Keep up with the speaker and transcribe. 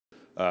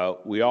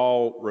We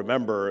all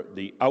remember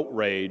the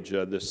outrage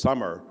this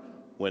summer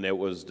when it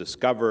was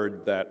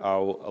discovered that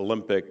our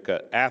Olympic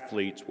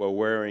athletes were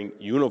wearing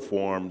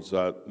uniforms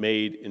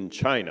made in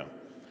China.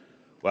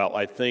 Well,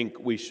 I think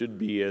we should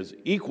be as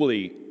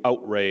equally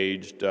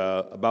outraged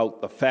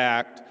about the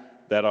fact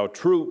that our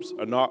troops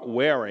are not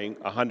wearing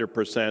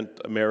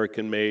 100%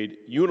 American-made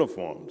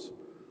uniforms.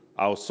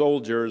 Our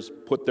soldiers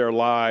put their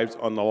lives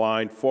on the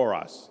line for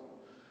us.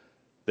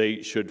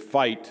 They should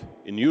fight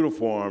in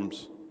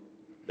uniforms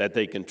that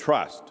they can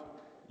trust,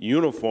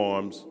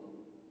 uniforms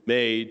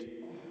made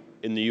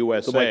in the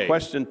USA. So my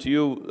question to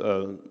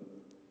you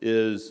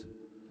is,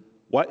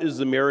 what is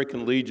the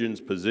American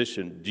Legion's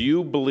position? Do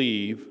you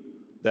believe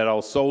that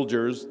our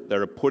soldiers that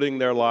are putting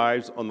their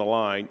lives on the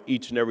line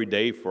each and every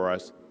day for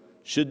us,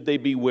 should they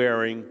be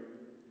wearing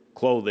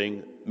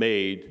clothing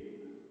made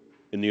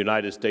in the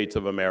United States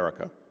of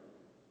America?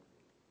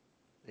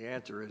 The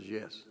answer is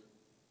yes.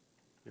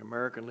 The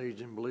American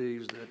Legion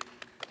believes that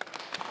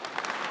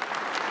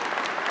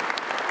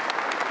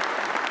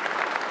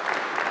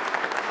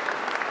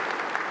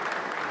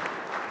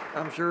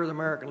I'm sure the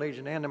American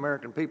Legion and the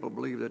American people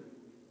believe that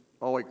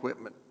all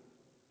equipment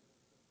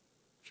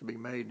should be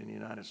made in the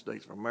United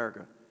States of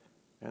America.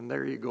 And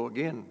there you go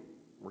again.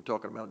 We're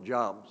talking about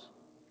jobs.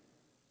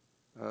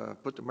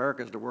 Put the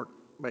Americans to work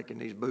making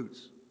these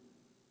boots.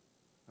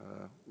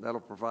 That'll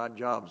provide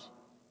jobs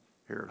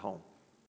here at home.